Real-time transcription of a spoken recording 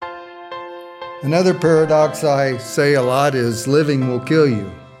Another paradox I say a lot is living will kill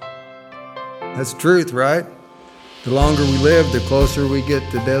you. That's truth, right? The longer we live, the closer we get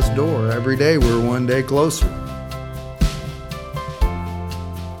to death's door. Every day we're one day closer.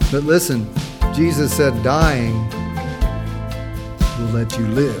 But listen, Jesus said dying will let you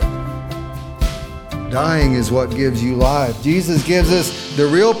live. Dying is what gives you life. Jesus gives us the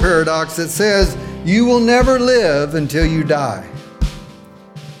real paradox that says you will never live until you die.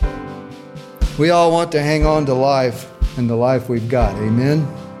 We all want to hang on to life and the life we've got. Amen?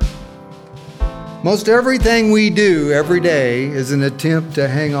 Most everything we do every day is an attempt to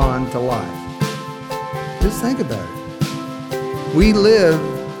hang on to life. Just think about it. We live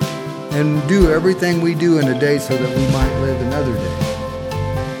and do everything we do in a day so that we might live another day.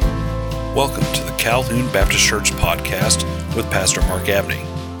 Welcome to the Calhoun Baptist Church podcast with Pastor Mark Abney.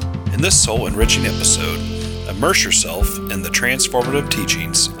 In this soul-enriching episode, immerse yourself in the transformative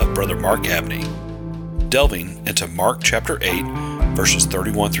teachings of Brother Mark Abney. Delving into Mark chapter 8, verses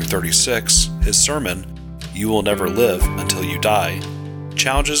 31 through 36, his sermon, You Will Never Live Until You Die,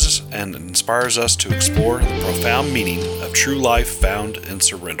 challenges us and inspires us to explore the profound meaning of true life found in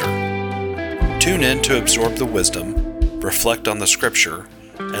surrender. Tune in to absorb the wisdom, reflect on the scripture,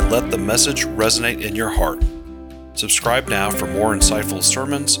 and let the message resonate in your heart. Subscribe now for more insightful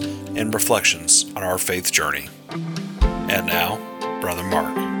sermons and reflections on our faith journey. And now, Brother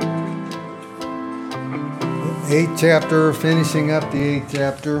Mark. 8th chapter, finishing up the 8th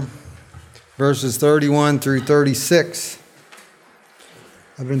chapter, verses 31 through 36.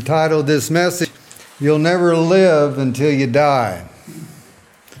 I've entitled this message, You'll Never Live Until You Die.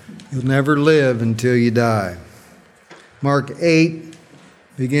 You'll never live until you die. Mark 8,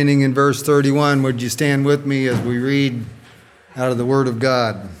 beginning in verse 31, would you stand with me as we read out of the Word of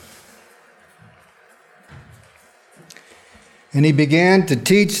God? And he began to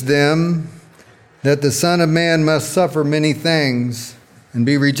teach them that the Son of Man must suffer many things and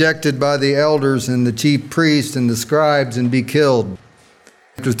be rejected by the elders and the chief priests and the scribes and be killed.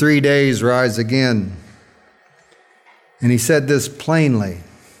 After 3 days rise again. And he said this plainly.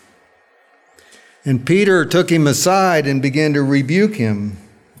 And Peter took him aside and began to rebuke him.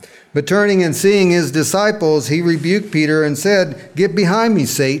 But turning and seeing his disciples, he rebuked Peter and said, Get behind me,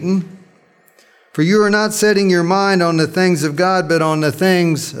 Satan, for you are not setting your mind on the things of God, but on the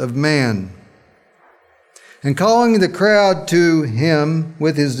things of man. And calling the crowd to him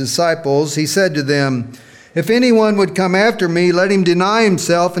with his disciples, he said to them, If anyone would come after me, let him deny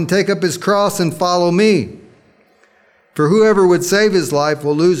himself and take up his cross and follow me. For whoever would save his life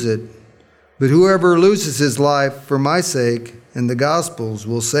will lose it, but whoever loses his life for my sake and the gospel's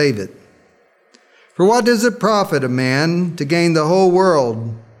will save it. For what does it profit a man to gain the whole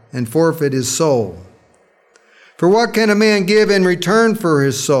world and forfeit his soul? For what can a man give in return for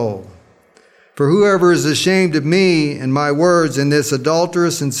his soul? For whoever is ashamed of me and my words in this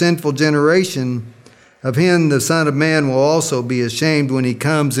adulterous and sinful generation, of him the Son of Man will also be ashamed when he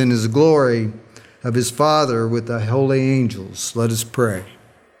comes in his glory of his Father with the holy angels. Let us pray.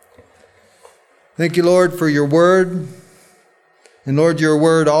 Thank you, Lord, for your word. And Lord, your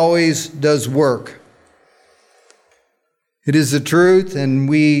word always does work. It is the truth, and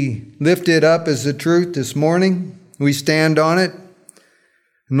we lift it up as the truth this morning. We stand on it.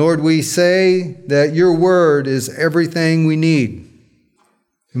 And Lord, we say that your word is everything we need.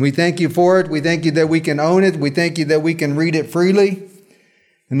 And we thank you for it. We thank you that we can own it. We thank you that we can read it freely.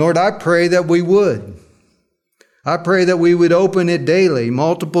 And Lord, I pray that we would. I pray that we would open it daily,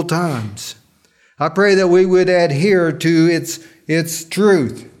 multiple times. I pray that we would adhere to its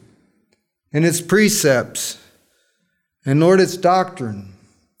truth and its precepts and, Lord, its doctrine.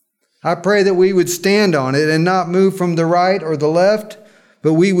 I pray that we would stand on it and not move from the right or the left,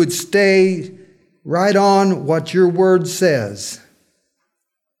 but we would stay right on what your word says.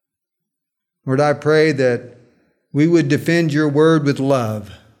 Lord, I pray that we would defend your word with love.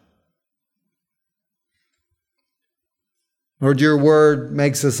 Lord, your word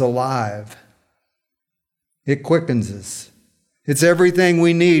makes us alive. It quickens us. It's everything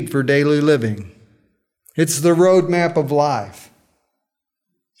we need for daily living. It's the roadmap of life.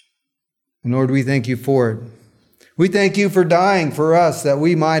 And Lord, we thank you for it. We thank you for dying for us that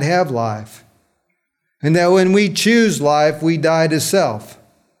we might have life. And that when we choose life, we die to self.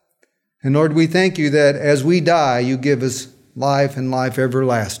 And Lord, we thank you that as we die, you give us life and life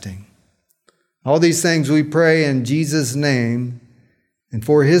everlasting. All these things we pray in Jesus' name and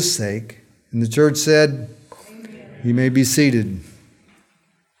for his sake. And the church said, You may be seated.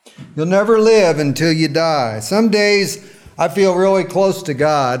 You'll never live until you die. Some days I feel really close to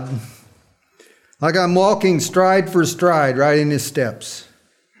God, like I'm walking stride for stride, right in his steps.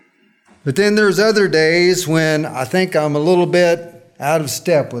 But then there's other days when I think I'm a little bit out of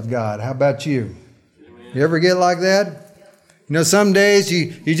step with God. How about you? You ever get like that? You know, some days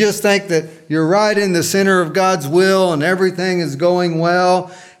you just think that you're right in the center of God's will and everything is going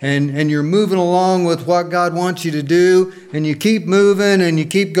well and you're moving along with what God wants you to do, and you keep moving and you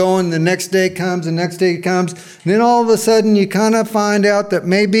keep going. The next day comes, and then all of a sudden you kind of find out that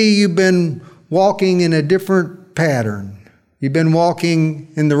maybe you've been walking in a different pattern. You've been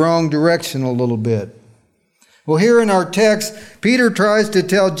walking in the wrong direction a little bit. Well, here in our text, Peter tries to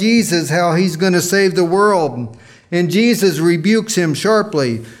tell Jesus how he's going to save the world, and Jesus rebukes him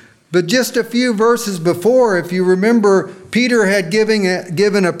sharply. But just a few verses before, if you remember, Peter had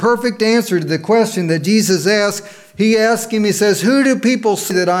given a perfect answer to the question that Jesus asked. He asked him, he says, "Who do people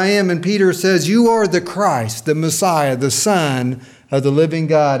say that I am?" And Peter says, "You are the Christ, the Messiah, the Son of the living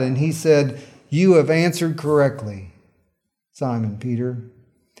God." And he said, "You have answered correctly, Simon Peter.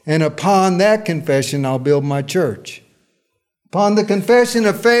 And upon that confession, I'll build my church." Upon the confession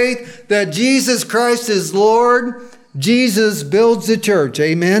of faith that Jesus Christ is Lord, Jesus builds the church.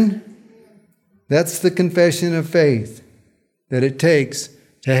 Amen? That's the confession of faith that it takes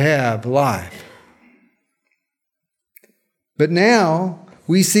to have life. But now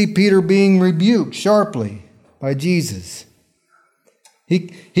we see Peter being rebuked sharply by Jesus.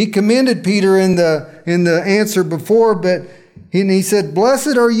 He commended Peter in the answer before, but he said,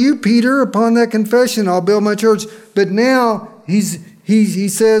 "Blessed are you, Peter, upon that confession, I'll build my church." But now he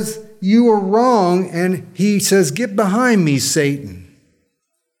says, "You are wrong." And he says, "Get behind me, Satan.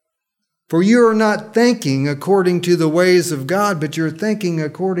 For you are not thinking according to the ways of God, but you're thinking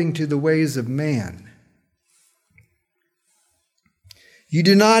according to the ways of man. You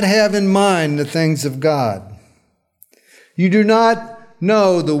do not have in mind the things of God. You do not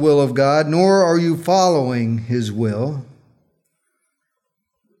know the will of God, nor are you following His will.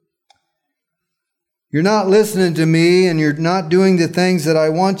 You're not listening to me, and you're not doing the things that I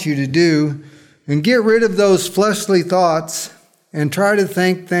want you to do. And get rid of those fleshly thoughts and try to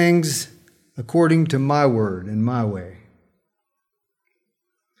think things according to my word and my way."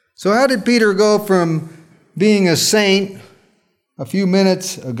 So how did Peter go from being a saint a few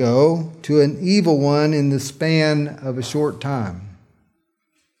minutes ago to an evil one in the span of a short time?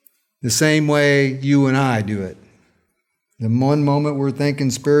 The same way you and I do it. The one moment we're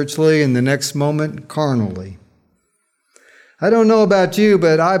thinking spiritually, and the next moment carnally. I don't know about you,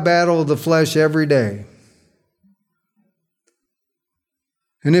 but I battle the flesh every day.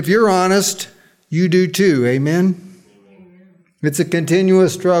 And if you're honest, you do too. Amen? It's a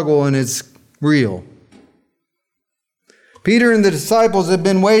continuous struggle, and it's real. Peter and the disciples had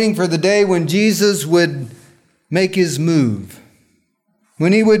been waiting for the day when Jesus would make his move,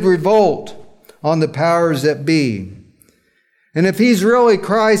 when he would revolt on the powers that be. And if he's really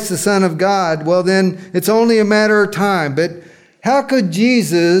Christ, the Son of God, well then it's only a matter of time. But how could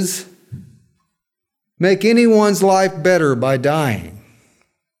Jesus make anyone's life better by dying?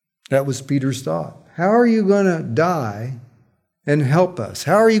 That was Peter's thought. How are you going to die and help us?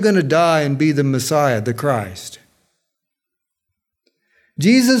 How are you going to die and be the Messiah, the Christ?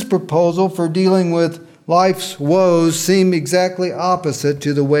 Jesus' proposal for dealing with life's woes seemed exactly opposite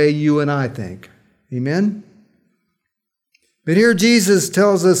to the way you and I think. Amen? But here Jesus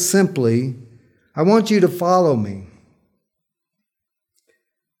tells us simply, I want you to follow me.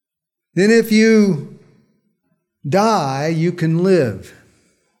 Then if you die, you can live.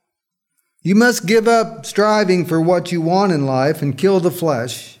 You must give up striving for what you want in life and kill the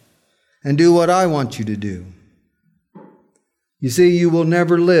flesh and do what I want you to do. You see, you will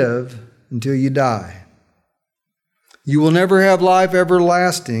never live until you die. You will never have life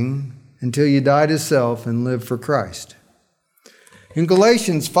everlasting until you die to self and live for Christ. In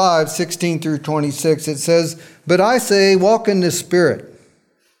Galatians 5:16-26, it says, "But I say, walk in the Spirit,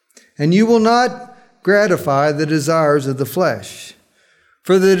 and you will not gratify the desires of the flesh.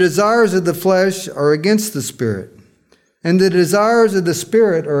 For the desires of the flesh are against the Spirit, and the desires of the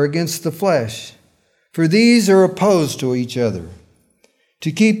Spirit are against the flesh. For these are opposed to each other,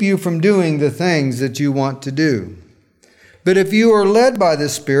 to keep you from doing the things that you want to do. But if you are led by the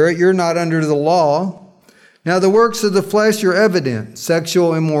Spirit, you're not under the law. Now the works of the flesh are evident: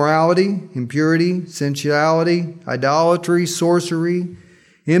 sexual immorality, impurity, sensuality, idolatry, sorcery,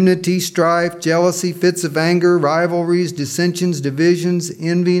 enmity, strife, jealousy, fits of anger, rivalries, dissensions, divisions,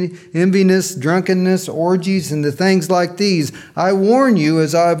 enviness, drunkenness, orgies, and the things like these. I warn you,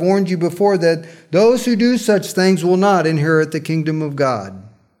 as I have warned you before, that those who do such things will not inherit the kingdom of God.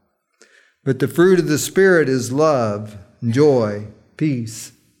 But the fruit of the Spirit is love, joy,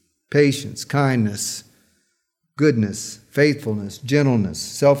 peace, patience, kindness, goodness, faithfulness, gentleness,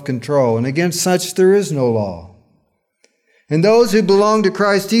 self-control, and against such there is no law. And those who belong to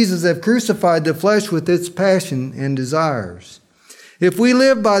Christ Jesus have crucified the flesh with its passion and desires. If we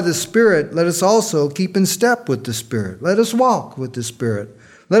live by the Spirit, let us also keep in step with the Spirit. Let us walk with the Spirit.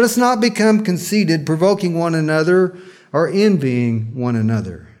 Let us not become conceited, provoking one another or envying one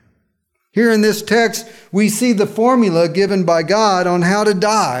another. Here in this text, we see the formula given by God on how to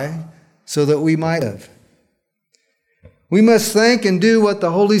die so that we might live. We must think and do what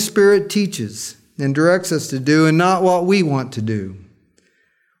the Holy Spirit teaches and directs us to do, and not what we want to do.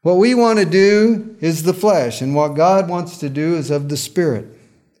 What we want to do is the flesh, and what God wants to do is of the Spirit.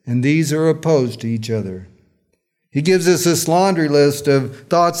 And these are opposed to each other. He gives us this laundry list of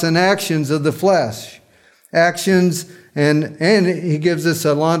thoughts and actions of the flesh. Actions, and he gives us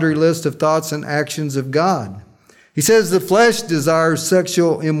a laundry list of thoughts and actions of God. He says the flesh desires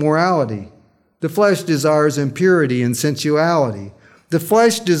sexual immorality. The flesh desires impurity and sensuality. The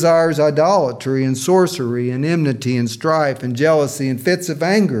flesh desires idolatry and sorcery and enmity and strife and jealousy and fits of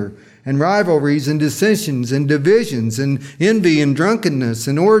anger and rivalries and dissensions and divisions and envy and drunkenness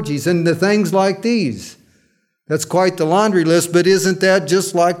and orgies and the things like these. That's quite the laundry list, but isn't that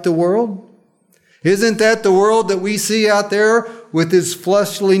just like the world? Isn't that the world that we see out there with its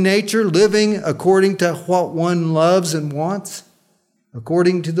fleshly nature, living according to what one loves and wants,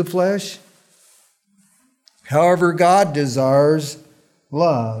 according to the flesh? However, God desires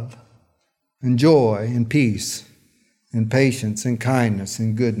love and joy and peace and patience and kindness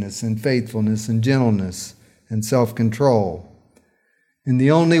and goodness and faithfulness and gentleness and self-control. And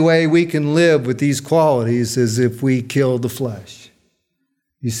the only way we can live with these qualities is if we kill the flesh.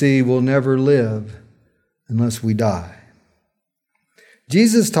 You see, we'll never live unless we die.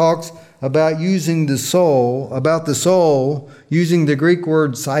 Jesus talks about using the soul, using the Greek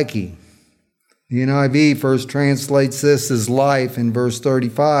word psyche. The NIV first translates this as life in verse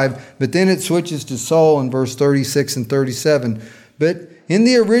 35, but then it switches to soul in verse 36 and 37. But in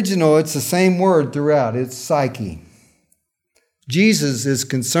the original, it's the same word throughout. It's psyche. Jesus is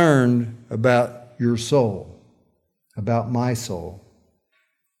concerned about your soul, about my soul,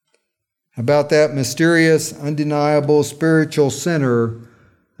 about that mysterious, undeniable spiritual center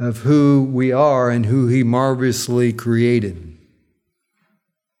of who we are and who He marvelously created.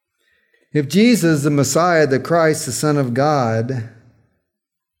 If Jesus, the Messiah, the Christ, the Son of God,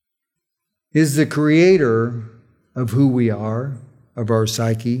 is the creator of who we are, of our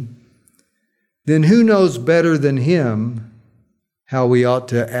psyche, then who knows better than Him how we ought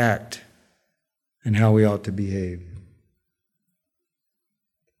to act and how we ought to behave?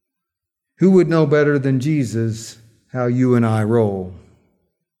 Who would know better than Jesus how you and I roll?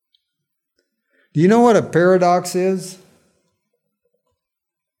 Do you know what a paradox is?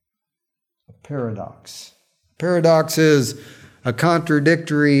 Paradox. Paradox is a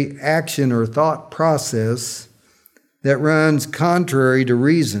contradictory action or thought process that runs contrary to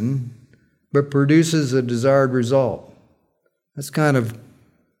reason but produces a desired result. That's kind of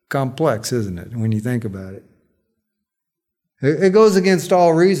complex, isn't it, when you think about it? It goes against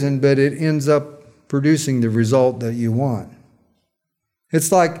all reason, but it ends up producing the result that you want.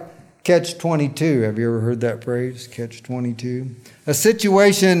 It's like catch-22. Have you ever heard that phrase, catch-22? A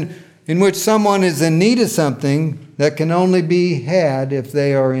situation in which someone is in need of something that can only be had if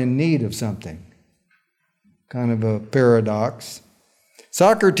they are in need of something. Kind of a paradox.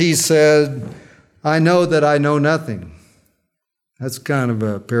 Socrates said, "I know that I know nothing." That's kind of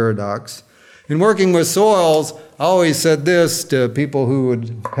a paradox. In working with soils, I always said this to people who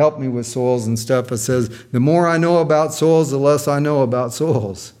would help me with soils and stuff. I says, the more I know about soils, the less I know about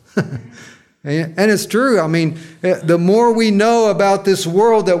soils. And it's true. I mean, the more we know about this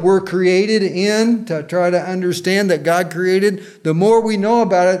world that we're created in, to try to understand that God created, the more we know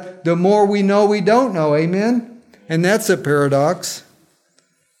about it, the more we know we don't know. Amen? And that's a paradox.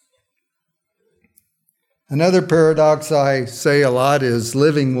 Another paradox I say a lot is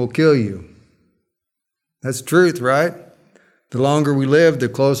living will kill you. That's truth, right? The longer we live, the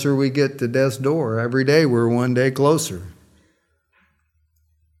closer we get to death's door. Every day we're one day closer.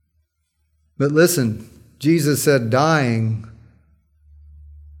 But listen, Jesus said dying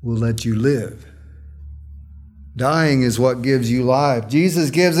will let you live. Dying is what gives you life. Jesus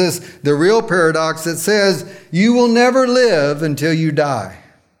gives us the real paradox that says you will never live until you die.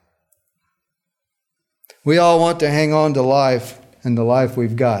 We all want to hang on to life and the life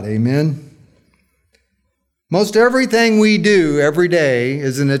we've got. Amen? Most everything we do every day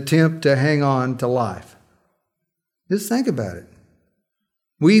is an attempt to hang on to life. Just think about it.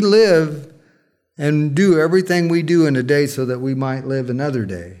 We live and do everything we do in a day so that we might live another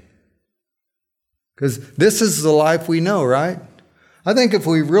day. Because this is the life we know, right? I think if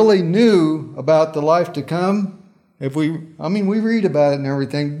we really knew about the life to come, we read about it and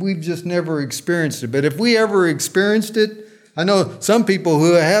everything, we've just never experienced it. But if we ever experienced it, I know some people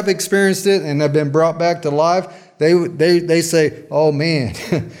who have experienced it and have been brought back to life, they say, oh man,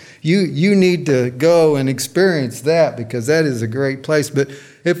 you need to go and experience that because that is a great place. But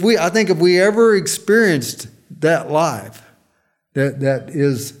I think if we ever experienced that life, that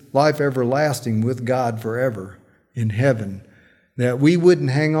is life everlasting with God forever in heaven, that we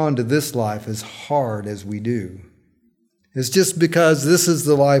wouldn't hang on to this life as hard as we do. It's just because this is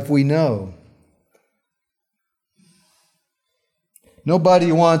the life we know.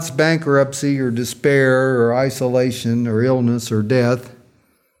 Nobody wants bankruptcy or despair or isolation or illness or death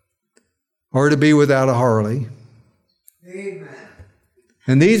or to be without a Harley. Amen.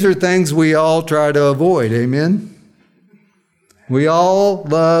 And these are things we all try to avoid. Amen. We all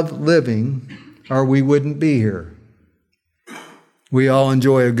love living or we wouldn't be here. We all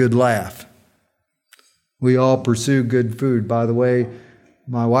enjoy a good laugh. We all pursue good food. By the way,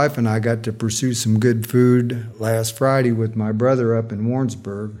 my wife and I got to pursue some good food last Friday with my brother up in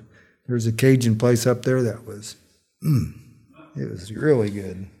Warrensburg. There's a Cajun place up there that was, it was really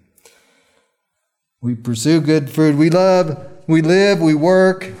good. We pursue good food. We live, we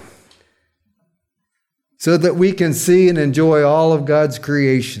work so that we can see and enjoy all of God's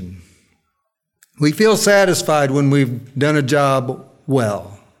creation. We feel satisfied when we've done a job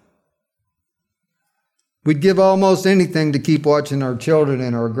well. We'd give almost anything to keep watching our children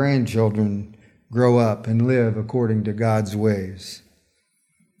and our grandchildren grow up and live according to God's ways.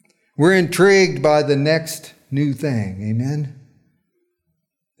 We're intrigued by the next new thing, amen?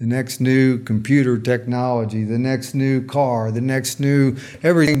 The next new computer technology, the next new car, the next new,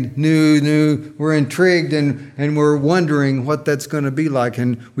 everything new. We're intrigued and we're wondering what that's going to be like.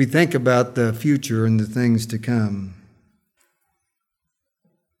 And we think about the future and the things to come.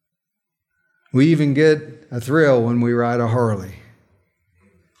 We even get a thrill when we ride a Harley.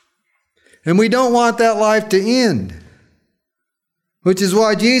 And we don't want that life to end, which is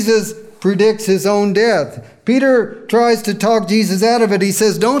why Jesus predicts his own death. Peter tries to talk Jesus out of it. He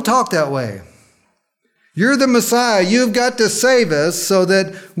says, don't talk that way. You're the Messiah. You've got to save us so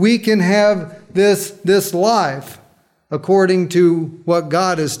that we can have this life according to what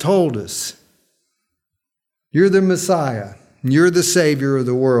God has told us. You're the Messiah. You're the Savior of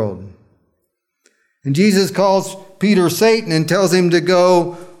the world. And Jesus calls Peter Satan and tells him to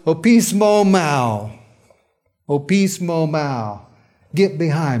go, opismo mau. Opismo mau. Get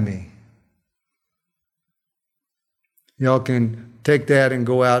behind me. Y'all can take that and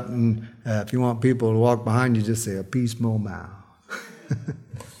go out and if you want people to walk behind you, just say opismo mau.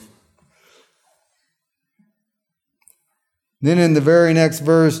 Then in the very next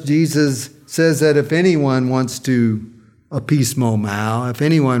verse, Jesus says that if anyone wants to opismo mau, if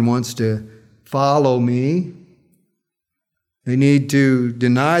anyone wants to follow me, they need to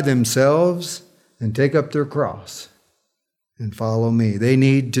deny themselves and take up their cross and follow me. They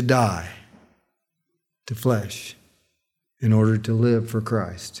need to die to flesh in order to live for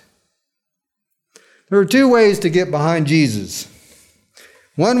Christ. There are two ways to get behind Jesus.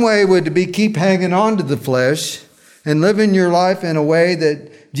 One way would be keep hanging on to the flesh and living your life in a way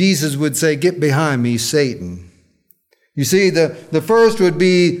that Jesus would say, get behind me, Satan. You see, the first would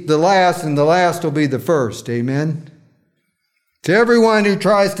be the last, and the last will be the first. Amen? To everyone who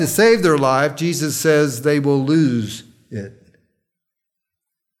tries to save their life, Jesus says they will lose it.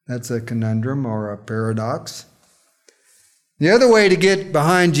 That's a conundrum or a paradox. The other way to get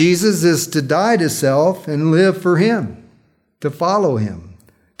behind Jesus is to die to self and live for him, to follow him,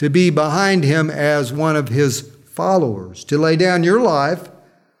 to be behind him as one of his followers, to lay down your life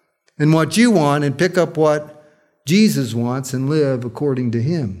and what you want and pick up what Jesus wants and live according to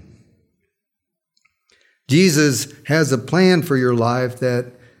him. Jesus has a plan for your life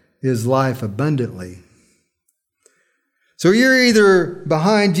that is life abundantly. So you're either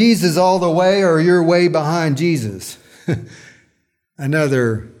behind Jesus all the way or you're way behind Jesus.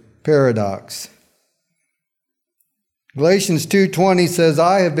 Another paradox. Galatians 2:20 says,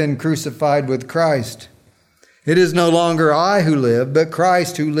 I have been crucified with Christ. It is no longer I who live, but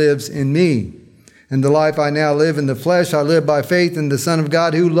Christ who lives in me. And the life I now live in the flesh, I live by faith in the Son of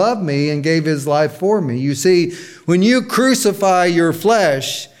God who loved me and gave his life for me. You see, when you crucify your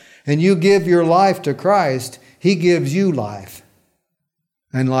flesh and you give your life to Christ, he gives you life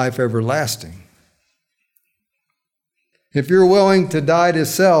and life everlasting. If you're willing to die to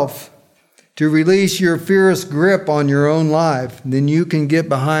self, to release your fierce grip on your own life, then you can get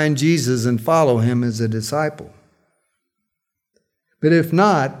behind Jesus and follow him as a disciple. But if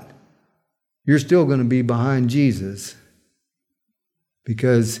not, you're still going to be behind Jesus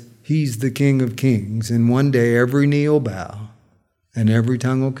because He's the King of Kings. And one day every knee will bow and every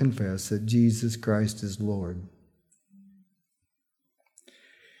tongue will confess that Jesus Christ is Lord.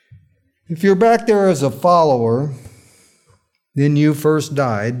 If you're back there as a follower, then you first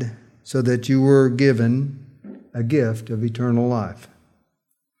died so that you were given a gift of eternal life.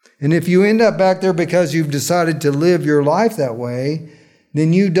 And if you end up back there because you've decided to live your life that way,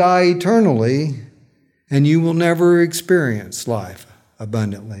 then you die eternally and you will never experience life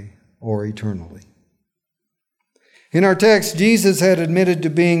abundantly or eternally. In our text, Jesus had admitted to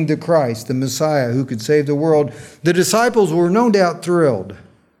being the Christ, the Messiah who could save the world. The disciples were no doubt thrilled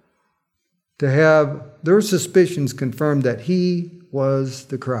to have their suspicions confirmed that He was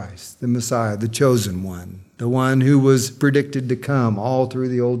the Christ, the Messiah, the chosen one, the one who was predicted to come all through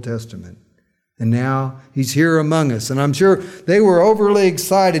the Old Testament. And now He's here among us. And I'm sure they were overly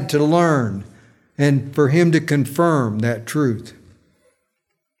excited to learn and for Him to confirm that truth.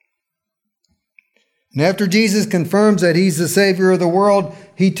 And after Jesus confirms that He's the Savior of the world,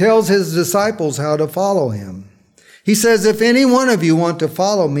 He tells His disciples how to follow Him. He says, if any one of you want to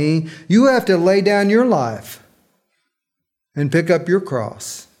follow me, you have to lay down your life and pick up your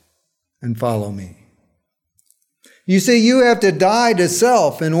cross and follow me. You see, you have to die to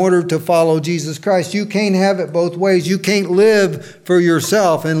self in order to follow Jesus Christ. You can't have it both ways. You can't live for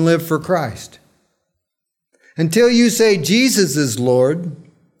yourself and live for Christ. Until you say Jesus is Lord,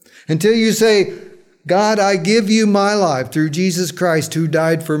 until you say, God, I give you my life through Jesus Christ who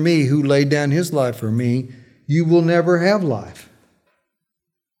died for me, who laid down His life for me, you will never have life.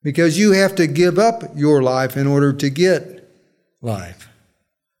 Because you have to give up your life in order to get life.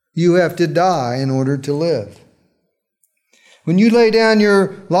 You have to die in order to live. When you lay down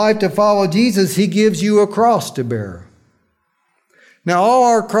your life to follow Jesus, He gives you a cross to bear. Now, all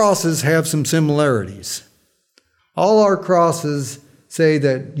our crosses have some similarities. All our crosses say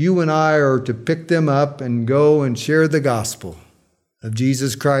that you and I are to pick them up and go and share the gospel of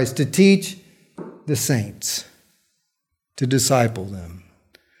Jesus Christ, to teach the saints, to disciple them,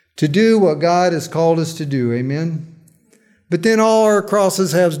 to do what God has called us to do. Amen? But then all our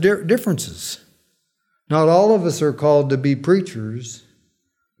crosses have differences. Not all of us are called to be preachers,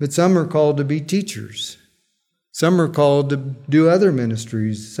 but some are called to be teachers. Some are called to do other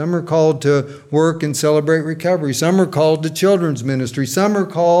ministries. Some are called to work and celebrate recovery. Some are called to children's ministry. Some are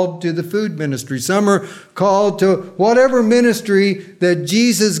called to the food ministry. Some are called to whatever ministry that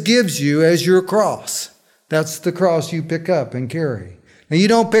Jesus gives you as your cross. That's the cross you pick up and carry. Now, you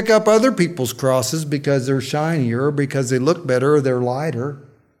don't pick up other people's crosses because they're shinier, or because they look better, or they're lighter.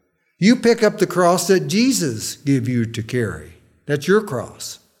 You pick up the cross that Jesus gave you to carry. That's your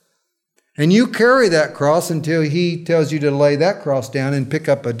cross. And you carry that cross until He tells you to lay that cross down and pick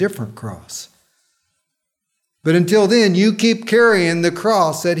up a different cross. But until then, you keep carrying the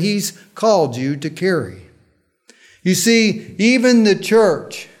cross that He's called you to carry. You see, even the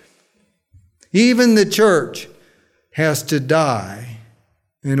church has to die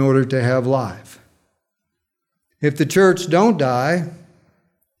in order to have life. If the church don't die,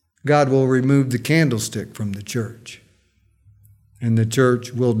 God will remove the candlestick from the church, and the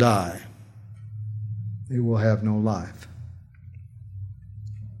church will die. It will have no life.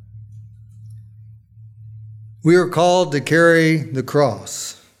 We are called to carry the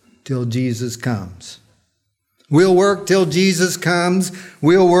cross till Jesus comes. We'll work till Jesus comes.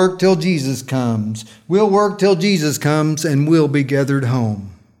 We'll work till Jesus comes. We'll work till Jesus comes, and we'll be gathered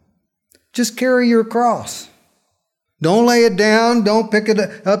home. Just carry your cross. Don't lay it down. Don't pick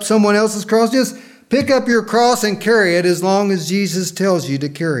it up someone else's cross. Just pick up your cross and carry it as long as Jesus tells you to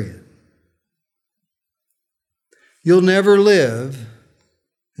carry it. You'll never live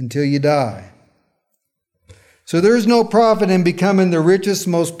until you die. So there's no profit in becoming the richest,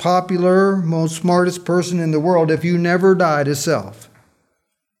 most popular, most smartest person in the world if you never die to self.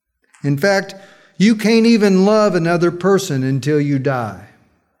 In fact, you can't even love another person until you die.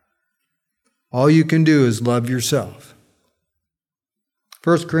 All you can do is love yourself.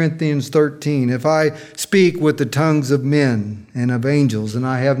 1 Corinthians 13, if I speak with the tongues of men and of angels, and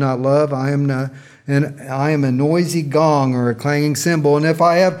I have not love, I am a noisy gong or a clanging cymbal. And if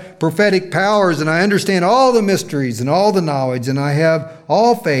I have prophetic powers and I understand all the mysteries and all the knowledge, and I have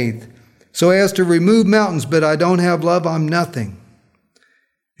all faith so as to remove mountains, but I don't have love, I'm nothing.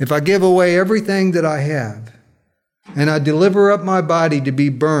 If I give away everything that I have, and I deliver up my body to be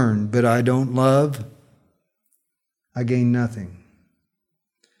burned, but I don't love, I gain nothing.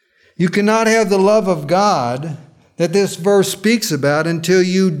 You cannot have the love of God that this verse speaks about until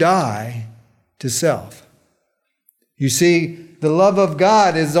you die to self. You see, the love of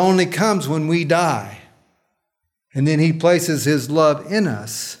God only comes when we die. And then He places His love in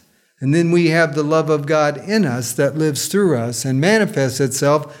us. And then we have the love of God in us that lives through us and manifests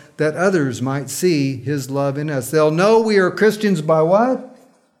itself that others might see His love in us. They'll know we are Christians by what?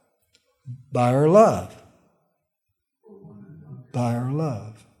 By our love. By our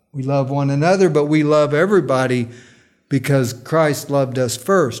love. We love one another, but we love everybody because Christ loved us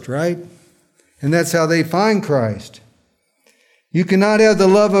first, right? And that's how they find Christ. You cannot have the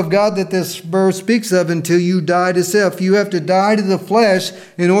love of God that this verse speaks of until you die to self. You have to die to the flesh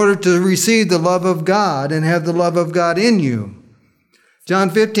in order to receive the love of God and have the love of God in you. John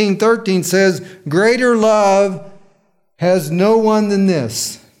 15:13 says, "Greater love has no one than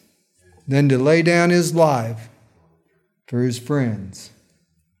this, than to lay down his life for his friends."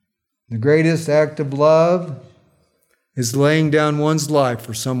 The greatest act of love is laying down one's life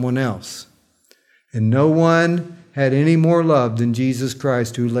for someone else. And no one had any more love than Jesus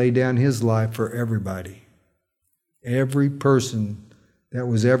Christ, who laid down His life for everybody. Every person that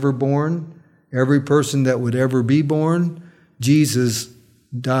was ever born, every person that would ever be born, Jesus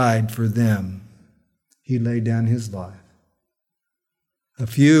died for them. He laid down His life. A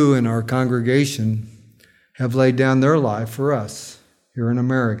few in our congregation have laid down their life for us here in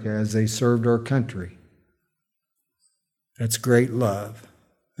America as they served our country. That's great love,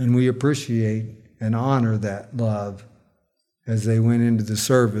 and we appreciate and honor that love as they went into the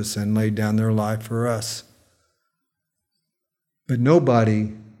service and laid down their life for us. But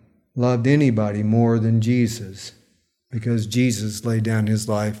nobody loved anybody more than Jesus, because Jesus laid down His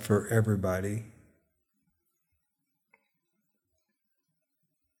life for everybody.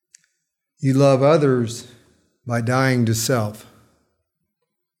 You love others by dying to self.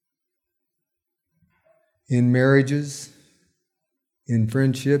 In marriages, in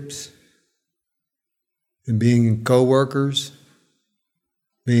friendships, in being co-workers,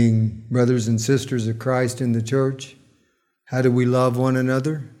 being brothers and sisters of Christ in the church. How do we love one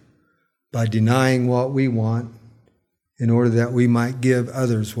another? By denying what we want in order that we might give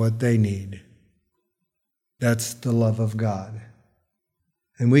others what they need. That's the love of God.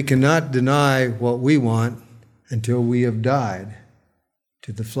 And we cannot deny what we want until we have died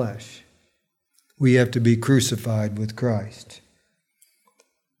to the flesh. We have to be crucified with Christ.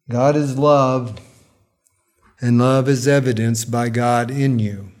 God is love, and love is evidenced by God in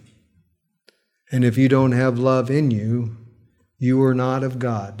you. And if you don't have love in you, you are not of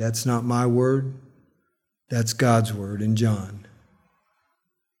God. That's not my word. That's God's word in John.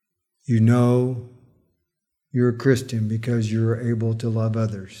 You know you're a Christian because you're able to love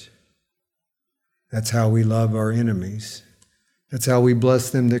others. That's how we love our enemies. That's how we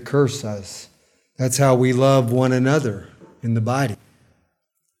bless them that curse us. That's how we love one another in the body.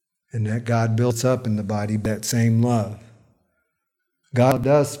 And that God builds up in the body that same love. God loved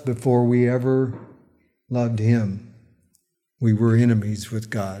us before we ever loved Him. We were enemies with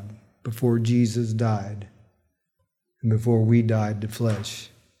God before Jesus died and before we died to flesh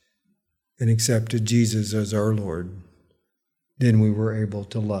and accepted Jesus as our Lord. Then we were able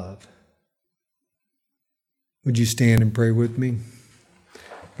to love. Would you stand and pray with me?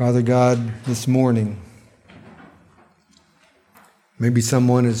 Father God, this morning, maybe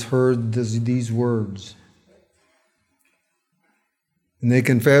someone has heard these words, and they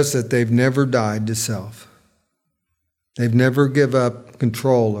confess that they've never died to self. They've never given up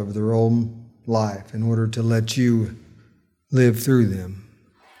control over their own life in order to let you live through them.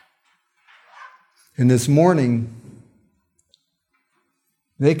 And this morning,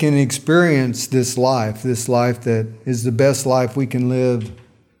 they can experience this life that is the best life we can live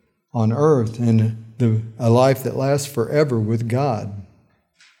on earth, and a life that lasts forever with God.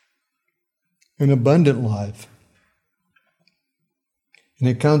 An abundant life. And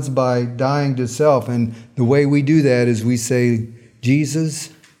it comes by dying to self. And the way we do that is we say,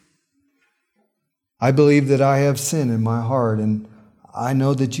 Jesus, I believe that I have sin in my heart, and I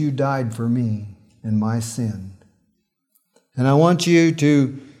know that you died for me and my sin. And I want you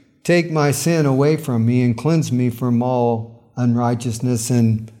to take my sin away from me and cleanse me from all unrighteousness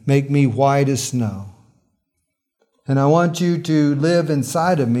and make me white as snow. And I want you to live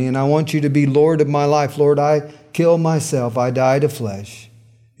inside of me, and I want you to be Lord of my life. Lord, I kill myself, I die to flesh,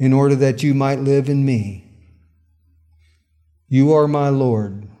 in order that you might live in me. You are my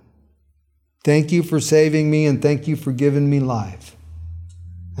Lord. Thank you for saving me, and thank you for giving me life,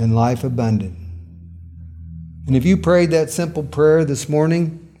 and life abundant. And if you prayed that simple prayer this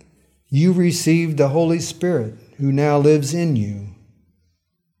morning, you received the Holy Spirit who now lives in you.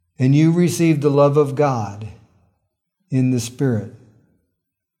 And you received the love of God in the Spirit.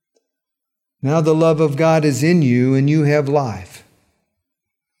 Now the love of God is in you, and you have life.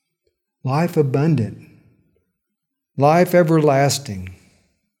 Life abundant. Life everlasting.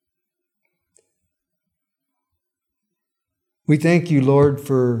 We thank you, Lord,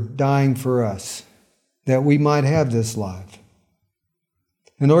 for dying for us, that we might have this life.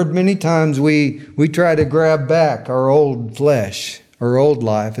 And Lord, many times we try to grab back our old flesh, our old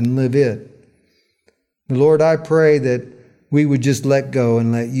life, and live it. But Lord, I pray that we would just let go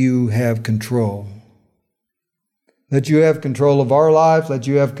and let you have control. Let you have control of our life. Let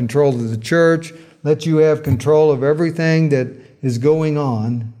you have control of the church. Let you have control of everything that is going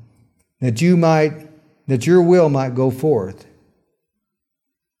on, that your will might go forth.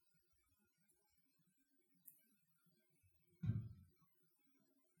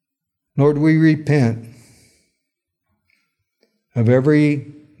 Lord, we repent of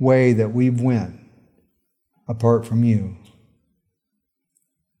every way that we've went apart from you.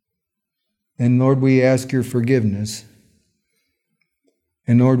 And Lord, we ask your forgiveness.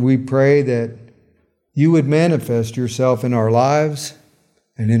 And Lord, we pray that you would manifest yourself in our lives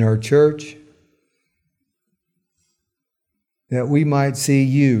and in our church, that we might see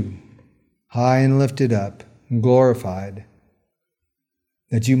you high and lifted up and glorified,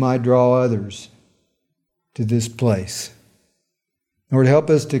 that you might draw others to this place. Lord, help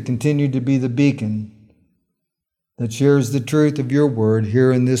us to continue to be the beacon that shares the truth of your word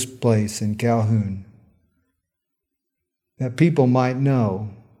here in this place in Calhoun, that people might know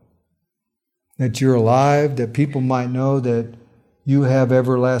that you're alive, that people might know that you have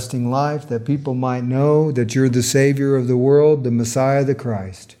everlasting life, that people might know that you're the Savior of the world, the Messiah, the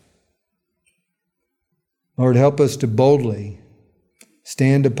Christ. Lord, help us to boldly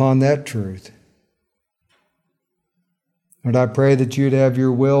stand upon that truth. Lord, I pray that you'd have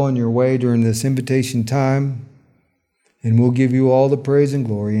your will and your way during this invitation time, and we'll give you all the praise and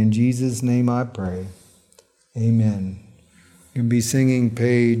glory. In Jesus' name I pray. Amen. You'll be singing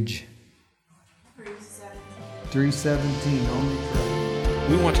page 317, Only Trust.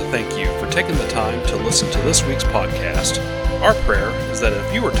 We want to thank you for taking the time to listen to this week's podcast. Our prayer is that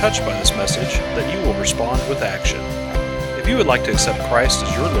if you were touched by this message, that you will respond with action. If you would like to accept Christ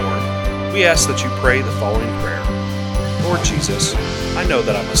as your Lord, we ask that you pray the following prayer. Lord Jesus, I know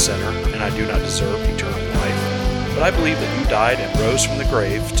that I'm a sinner and I do not deserve eternal life, but I believe that you died and rose from the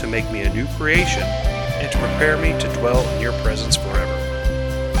grave to make me a new creation and to prepare me to dwell in your presence forever.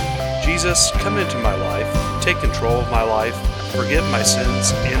 Jesus, come into my life, take control of my life, forgive my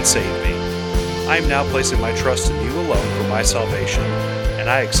sins, and save me. I am now placing my trust in you alone for my salvation, and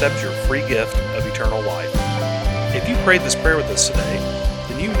I accept your free gift of eternal life. If you prayed this prayer with us today,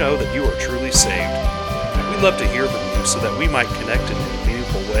 then you know that you are truly saved. We'd love to hear from you so that we might connect in a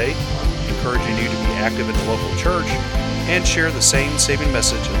meaningful way, encouraging you to be active in the local church and share the same saving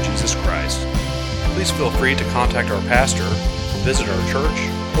message of Jesus Christ. Please feel free to contact our pastor, visit our church,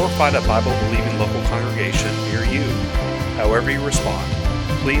 or find a Bible-believing local congregation near you. However you respond,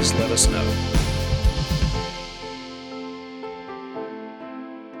 please let us know.